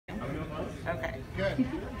Okay. Good.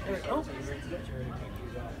 Oh. Okay,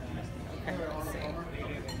 let's see.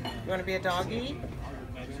 You want to be a doggy?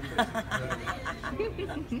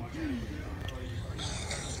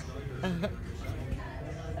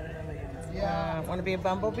 Want to be a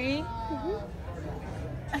bumblebee? You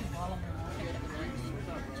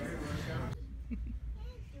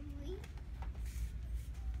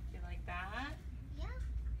like that? Yeah.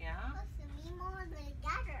 Yeah?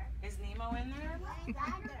 Is Nemo in there? Let's see.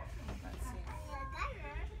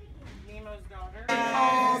 Nemo's daughter.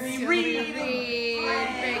 Oh, Reid!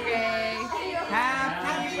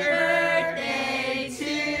 Happy birthday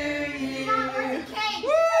to you!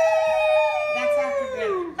 That's after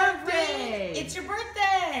dinner. Birthday! It's your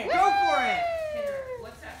birthday! Go for it!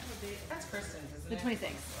 What's that date? That's Kristen's, isn't it? The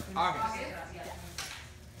 26th. August.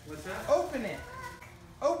 What's that? Open it.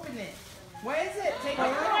 Open it. What is it? Take it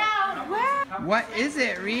out. What is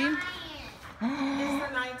it, Reid? It's the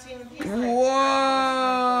 19th. Whoa!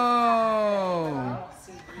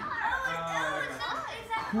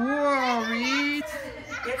 Cool, Reid.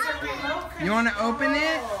 It's a remote control. You want to open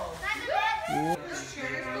it?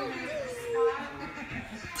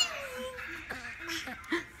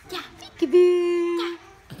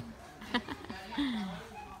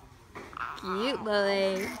 Cute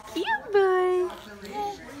boy. Cute boy.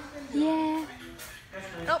 Yeah.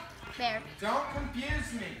 Oh, there. Don't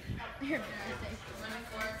confuse me.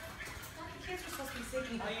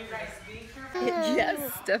 Yes,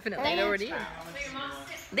 definitely. Know what it is.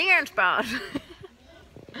 The orange spot.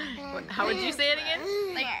 How would you say it again?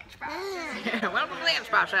 The ant spot. Welcome to the orange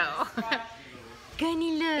spot show.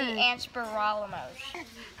 Gunny look. The Ansperolamos.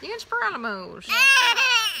 The Ansperolamos.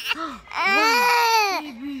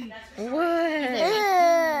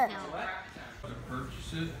 What? To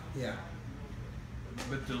purchase it, Yeah.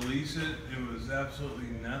 but to lease it, it was absolutely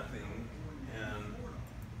nothing, and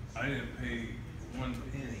I didn't pay 1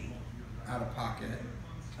 penny Out of pocket.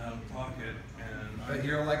 out of pocket, and But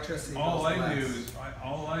your electricity all bill's I less. do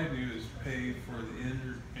is pay for the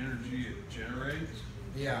energy it generates.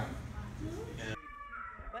 Yeah.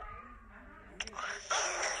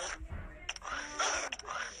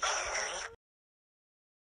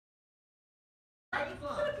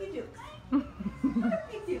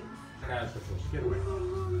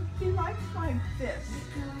 He likes my fist.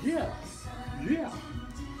 Yeah. Yeah.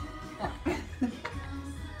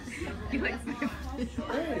 He likes my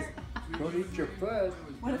Hey, don't eat your foot.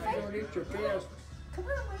 Wanna fight? Don't eat your fist. Come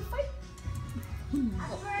on, wanna fight?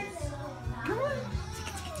 Come on.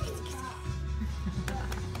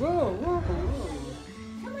 Whoa, whoa, whoa.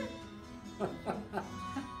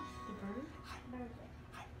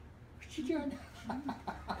 What you doing?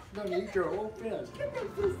 Don't eat your whole fist. Get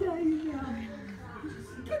that fish out of your mouth.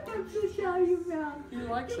 Get that fish out of your mouth. He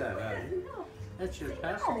likes that, huh? No. That's your No,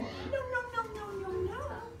 pastime. no.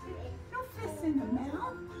 No fish in the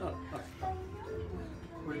mouth.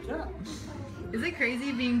 What's up? Is it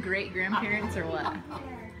crazy being great grandparents or what?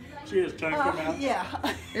 See his tongue come out? Yeah.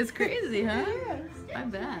 It's crazy, huh? Yes. I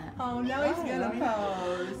bet. Oh, now he's gonna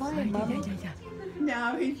pose.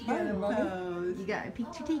 Now he's gonna pose. You got a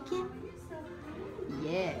picture taken?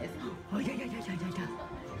 Yes. Oh, yeah.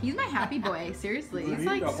 He's my happy boy, seriously. He's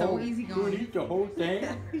like so easy You going. eat the whole thing?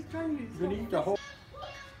 He's trying to You eat the whole...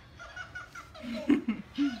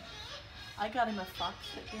 I got him a fox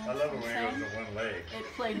that danced. I love it when he goes to one leg. It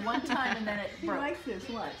played one time and then it He broke. likes this,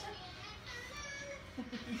 watch.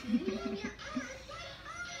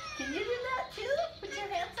 Can you do that too? Put your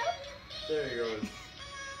hands up. There he goes.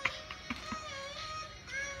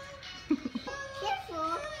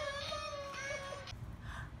 Careful.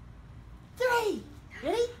 3.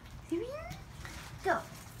 Ready? Go.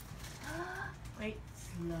 Wait.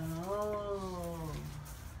 Slow.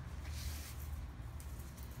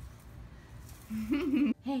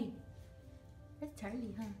 Hey, that's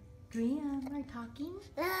Charlie, huh? Graham, are talking?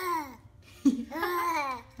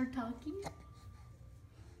 Are talking?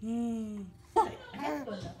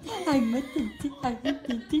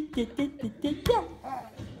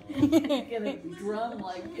 Gonna drum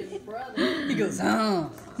like his brother. He goes, oh,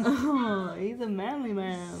 he's a manly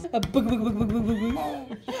man. A bug.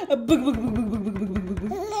 A bug.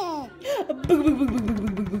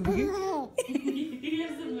 He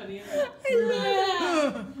is the money.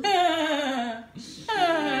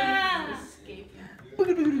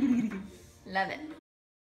 Love it.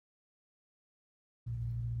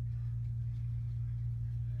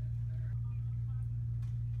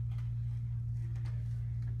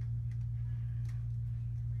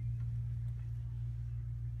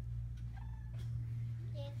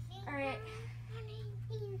 All right.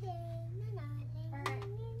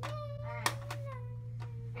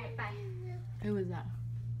 Who was that?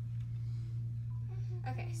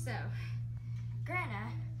 Okay, so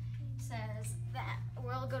Grandma says that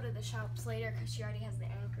we'll go to the shops later because she already has the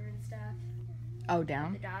anchor and stuff. Oh,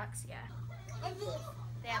 down? The docks, yeah.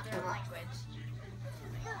 They have their own language.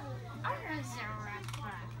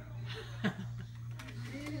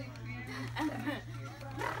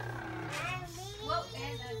 Whoa,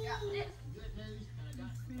 and I dropped it.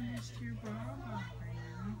 Finished your baba,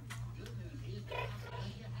 friend.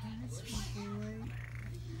 That's my boy.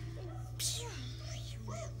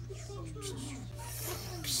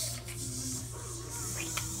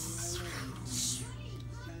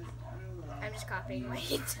 I'm just copying what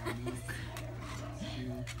he does.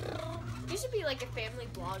 You should be like a family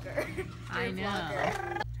blogger. I know.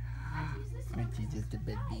 Aren't you just the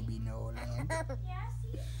best baby in all land?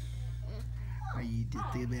 Are you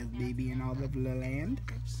just the best baby in all of the land?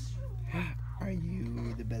 Are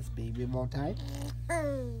you the best baby of all time?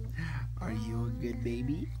 Are you a good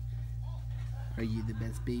baby? Are you the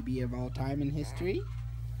best baby of all time in history?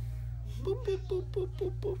 Boop, boop, boop, boop,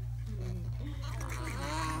 boop, boop.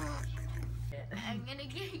 I'm gonna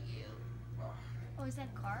get you. Oh, is that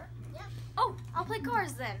a car? Yeah. Oh, I'll play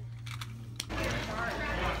cars then.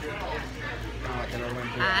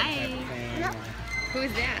 Hi. Who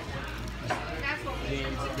is that?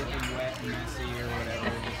 James getting wet and messy or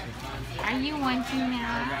whatever. Are you wanting I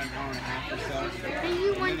now? got an hour and a half or so. Are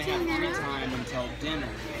you And then they have free time until dinner.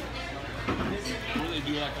 Really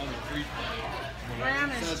do like on the free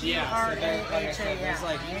So yeah, so then, like I said, there's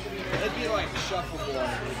like, it'd be like shuffleboard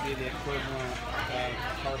would be the equivalent of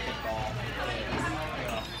carpet ball.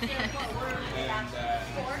 And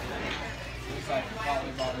there's like a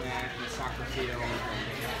volleyball net and a soccer field and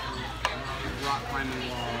rock climbing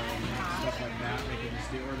wall and stuff like that. They can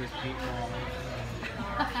just do, or there's paintball.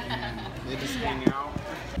 And they just hang out.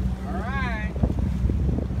 Alright.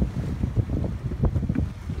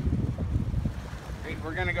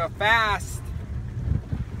 We're gonna go fast.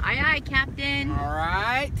 Aye, aye, Captain. All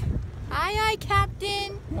right. Aye, aye,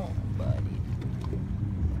 Captain. Oh, buddy.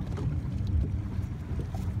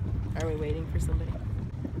 Are we waiting for somebody?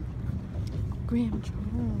 Graham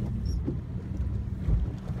Charles.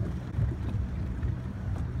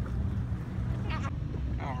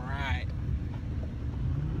 All right.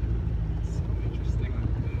 So interesting.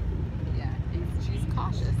 Yeah, she's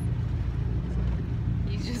cautious.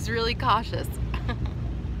 He's just really cautious.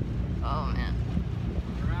 Oh, man.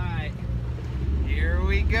 All right. Here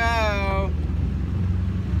we go.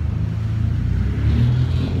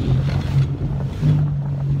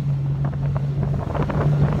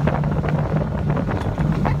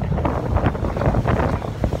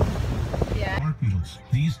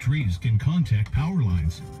 These trees can contact power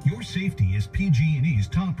lines. Your safety is PG&E's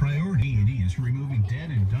top priority. PG&E is removing dead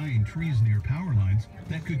and dying trees near power lines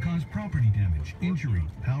that could cause property damage, injury,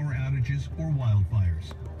 power outages, or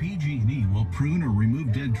wildfires. PG&E will prune or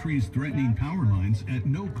remove dead trees threatening power lines at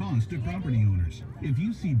no cost to property owners. If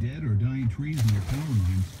you see dead or dying trees near power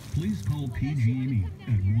lines, please call PG&E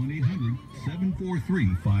at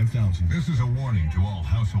 1-800-743-5000. This is a warning to all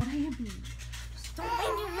households.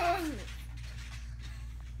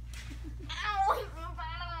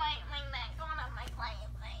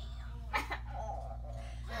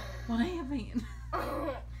 What happened?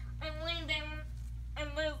 I'm leaning and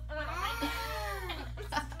lose one of my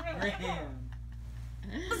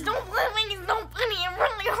hands. Don't let me, it's not funny, it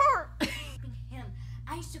really hurt.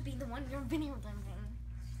 I used to be the one you're video them.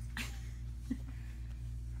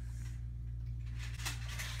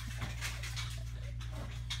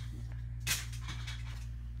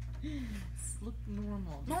 Look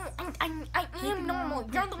normal. No, I am normal.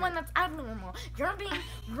 You're the one that's abnormal. You're being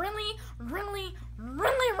really, really,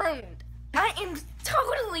 really rude. I am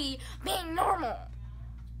totally being normal.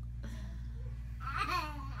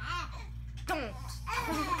 Don't.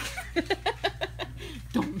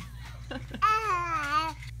 Don't.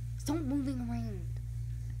 Stop moving around.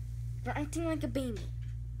 You're acting like a baby.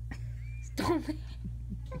 Stop.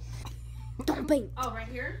 Don't bite. Oh, right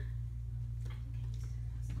here?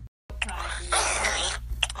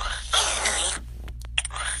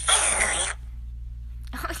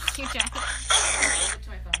 Oh, you jacket. To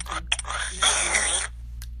my phone too.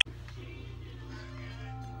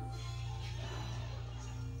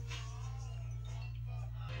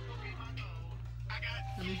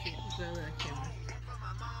 Let me see. Let's go to the camera.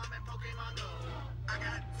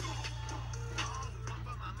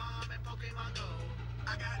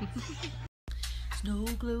 Snow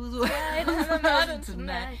glows white on the mountain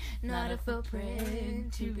tonight, not a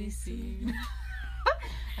footprint to be seen.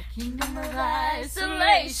 A kingdom of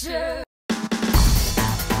isolation.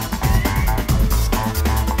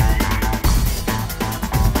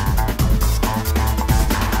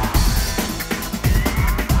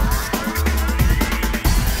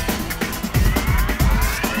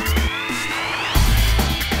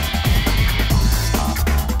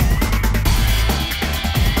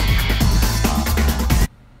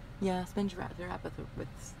 spinach wrap with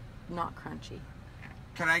not crunchy.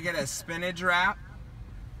 Can I get a spinach wrap?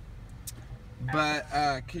 But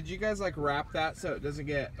could you guys like wrap that so it doesn't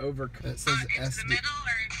get overcooked? It says SD.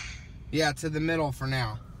 Yeah, to the middle for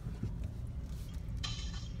now.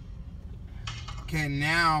 Okay,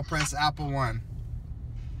 now press Apple 1.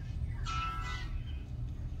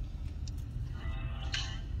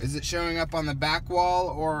 Is it showing up on the back wall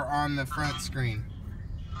or on the front screen?